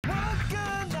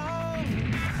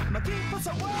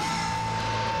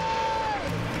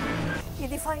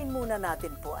I-define muna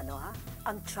natin po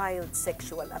ang child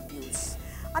sexual abuse.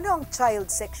 Ano ang child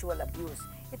sexual abuse?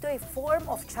 Ito ay form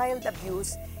of child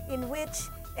abuse in which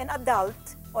an adult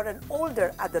or an older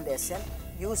adolescent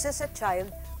uses a child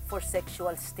for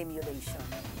sexual stimulation.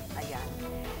 Ayan.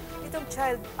 Itong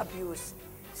child abuse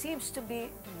seems to be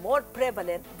more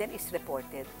prevalent than is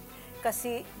reported.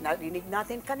 Kasi narinig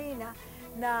natin kanina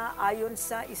na ayon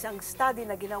sa isang study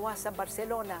na ginawa sa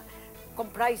Barcelona,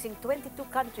 comprising 22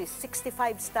 countries,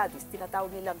 65 studies,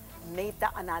 tinatawag nilang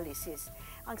meta-analysis.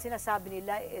 Ang sinasabi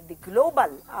nila, the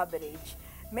global average,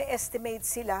 may estimate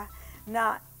sila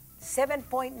na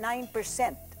 7.9%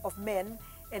 of men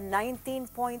and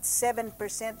 19.7%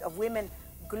 of women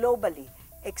globally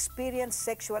experience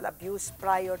sexual abuse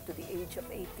prior to the age of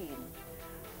 18.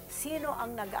 Sino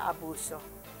ang nag-aabuso?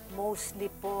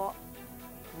 Mostly po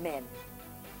men.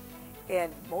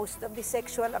 And most of the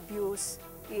sexual abuse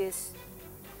is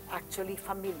actually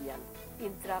familial,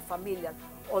 intrafamilial.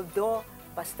 Although,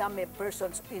 basta may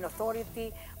persons in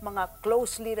authority, mga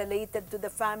closely related to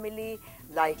the family,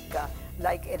 like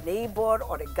a neighbor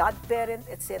or a godparent,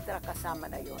 etc., kasama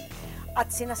na yon.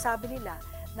 At sinasabi nila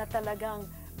na talagang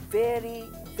very,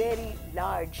 very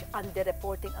large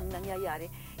underreporting ang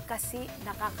nangyayari kasi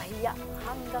nakakahiya.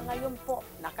 Hanggang ngayon po,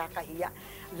 nakakahiya.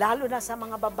 Lalo na sa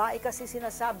mga babae kasi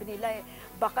sinasabi nila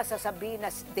baka sasabihin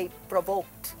na they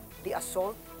provoked the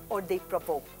assault or they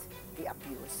provoked the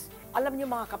abuse. Alam niyo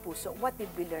mga kapuso, what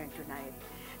did we learn tonight?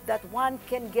 That one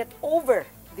can get over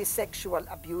the sexual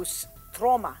abuse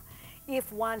trauma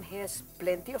if one has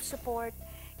plenty of support,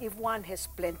 if one has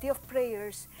plenty of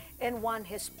prayers, and one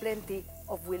has plenty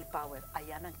of willpower.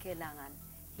 Ayan ang kailangan,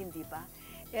 hindi ba?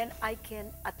 And I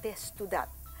can attest to that,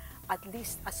 at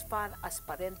least as far as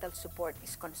parental support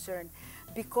is concerned,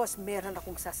 because meron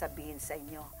akong sasabihin sa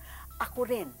inyo. Ako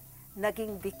rin,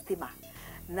 naging biktima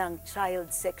ng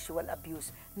child sexual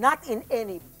abuse. Not in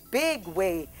any big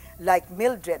way like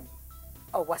Mildred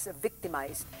was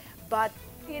victimized, but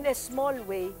in a small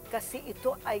way kasi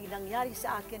ito ay nangyari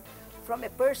sa akin from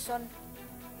a person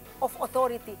of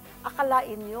authority.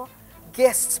 Akalain nyo,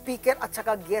 guest speaker at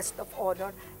saka guest of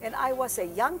honor. And I was a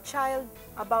young child,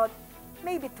 about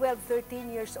maybe 12, 13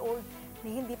 years old,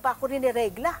 hindi pa ako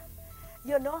riniregla.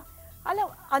 You know?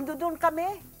 Alam, ando doon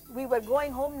kami, we were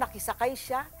going home, nakisakay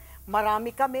siya,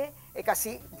 marami kami,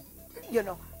 kasi, you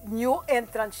know, new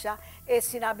entrant siya,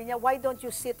 sinabi niya, why don't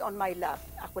you sit on my lap?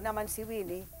 Ako naman si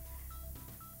Winnie,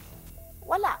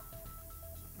 wala.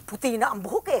 Puti na ang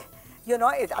buhok You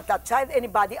know, at that child,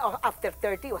 anybody after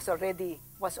 30 was already,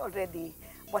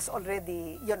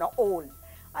 you know, old.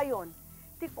 Ayon,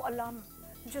 di ko alam.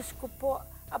 Diyos ko po,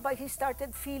 he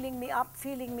started feeling me up.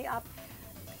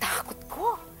 Takot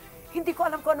ko. Hindi ko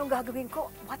alam kung anong gagawin ko.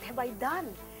 What have I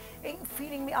done?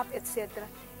 Feeling me up, etc.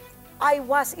 I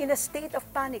was in a state of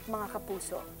panic, mga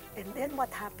kapuso. And then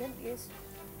what happened is,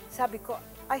 sabi ko,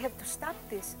 I have to stop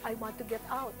this. I want to get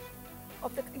out.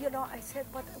 You know, I said,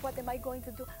 what am I going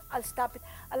to do? I'll stop it.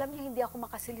 Alam niya, hindi ako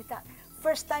makasalita.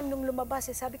 First time nung lumabas,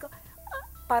 sabi ko,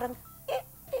 parang,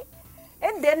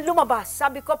 And then lumabas.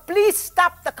 Sabi ko, please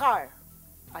stop the car.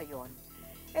 Ayon.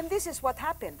 And this is what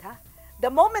happened, ha?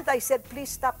 The moment I said, please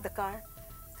stop the car,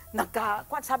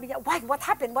 sabi niya, why? What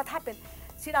happened? What happened?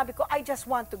 Sinabi ko, I just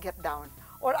want to get down.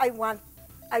 Or I want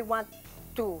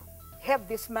to have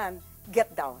this man get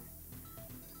down.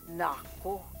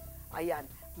 Nako. Ayan.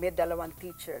 May dalawang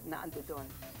teacher na ando doon.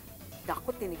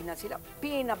 Naku, tinignan sila.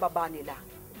 Pinababa nila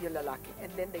yung lalaki. And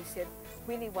then they said,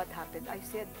 Winnie, what happened? I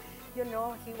said, you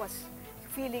know, he was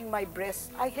feeling my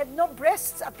breasts. I had no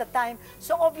breasts at the time,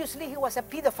 so obviously he was a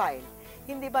pedophile.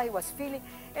 Hindi ba? He was feeling,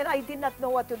 and I did not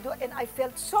know what to do, and I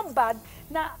felt so bad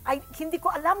na hindi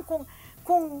ko alam kung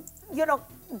you know,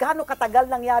 gaano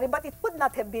katagal nangyari, but it could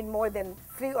not have been more than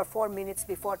 3 or 4 minutes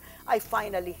before I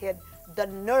finally had the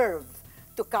nerve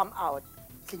to come out.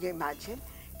 Can you imagine?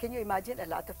 Can you imagine? A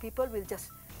lot of people will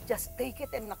just take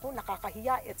it and naku,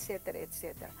 nakakahiya, etc.,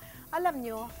 etc. Alam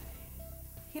nyo,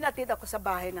 hinatid ako sa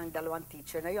bahay ng dalawang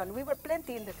teacher na yon. We were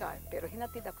plenty in the car, pero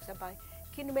hinatid ako sa bahay.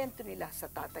 Kinuwento nila sa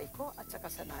tatay ko at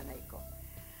saka sa nanay ko.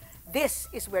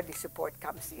 This is where the support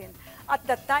comes in. At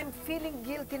that time, feeling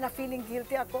guilty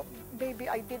ako. Maybe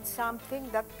I did something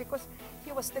that because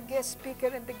he was the guest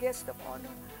speaker and the guest of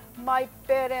honor. My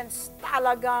parents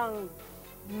talagang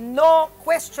no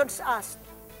questions asked.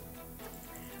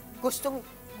 Gustong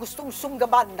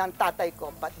sunggaban ng tatay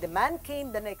ko. But the man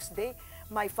came the next day.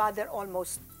 My father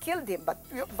almost killed him. But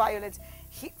violence,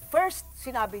 first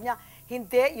sinabi niya,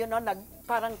 hindi, you know,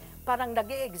 parang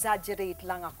nag-exaggerate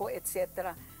lang ako,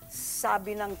 etc.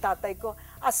 Sabi ng tatay ko,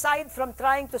 aside from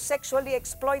trying to sexually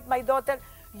exploit my daughter,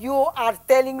 you are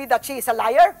telling me that she is a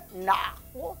liar?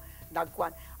 Naku,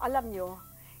 nagkwan. Alam nyo,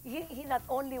 he not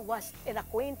only was an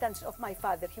acquaintance of my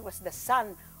father, he was the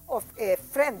son of a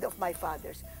friend of my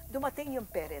father's. Dumating yung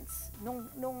parents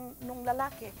nung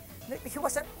lalaki. He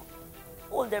was an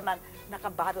older man,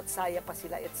 nakabarot saya pa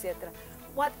sila, etc.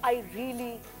 What I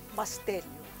really must tell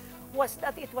you was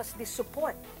that it was the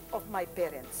support of my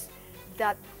parents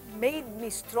that made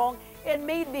me strong and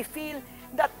made me feel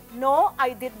that no,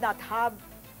 I did not have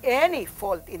any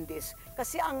fault in this.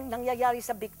 Kasi ang nangyayari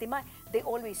sa biktima, they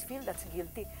always feel that's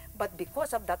guilty. But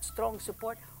because of that strong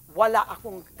support, wala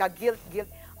akong ka-guilt.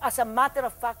 As a matter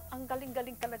of fact, ang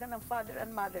galing-galing talaga ng father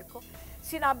and mother ko.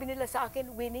 Sinabi nila sa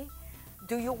akin, Winnie,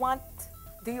 do you want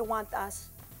us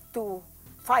to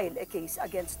file a case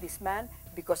against this man?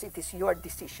 Because it is your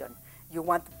decision. You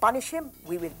want to punish him?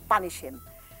 We will punish him.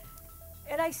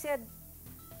 And I said,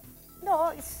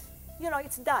 no,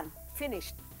 it's done,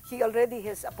 finished. He already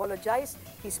has apologized.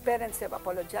 His parents have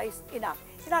apologized. Enough.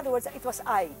 In other words, it was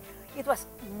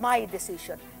my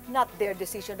decision, not their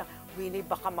decision na, Winnie,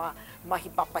 baka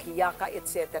mahipapahiya ka,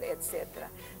 etc., etc.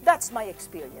 That's my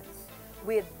experience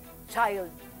with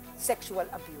child sexual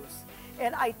abuse.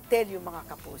 And I tell you,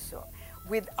 mga kapuso,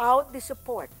 without the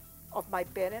support of my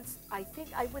parents, I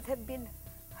think I would have been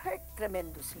hurt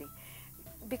tremendously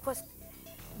because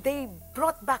they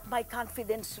brought back my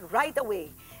confidence right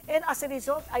away. And as a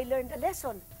result, I learned a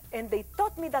lesson. And they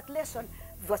taught me that lesson.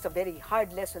 It was a very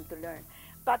hard lesson to learn.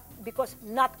 But because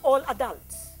not all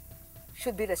adults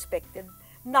should be respected,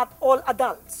 not all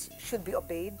adults should be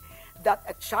obeyed, that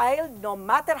a child, no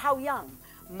matter how young,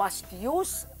 must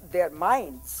use their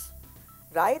minds,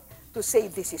 right, to say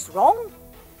this is wrong,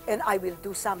 and I will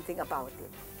do something about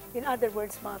it. In other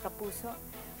words, mga kapuso,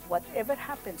 whatever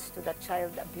happens to that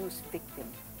child abuse victim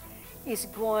is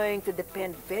going to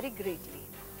depend very greatly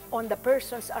on the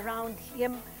persons around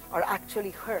him, or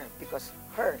actually her, because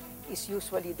her is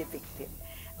usually the victim.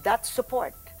 That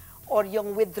support, or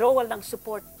yung withdrawal ng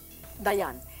support na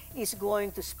yan, is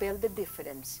going to spell the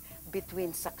difference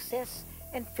between success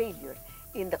and failure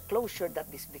in the closure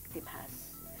that this victim has.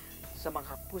 Sa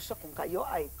mga kapuso, kung kayo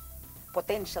ay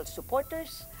potential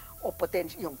supporters, o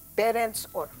yung parents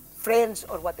or friends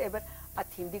or whatever, at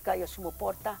hindi kayo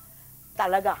sumuporta,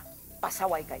 talaga,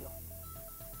 pasaway kayo.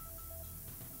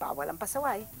 Bawal ang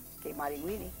pasaway kay Maring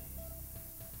Winnie.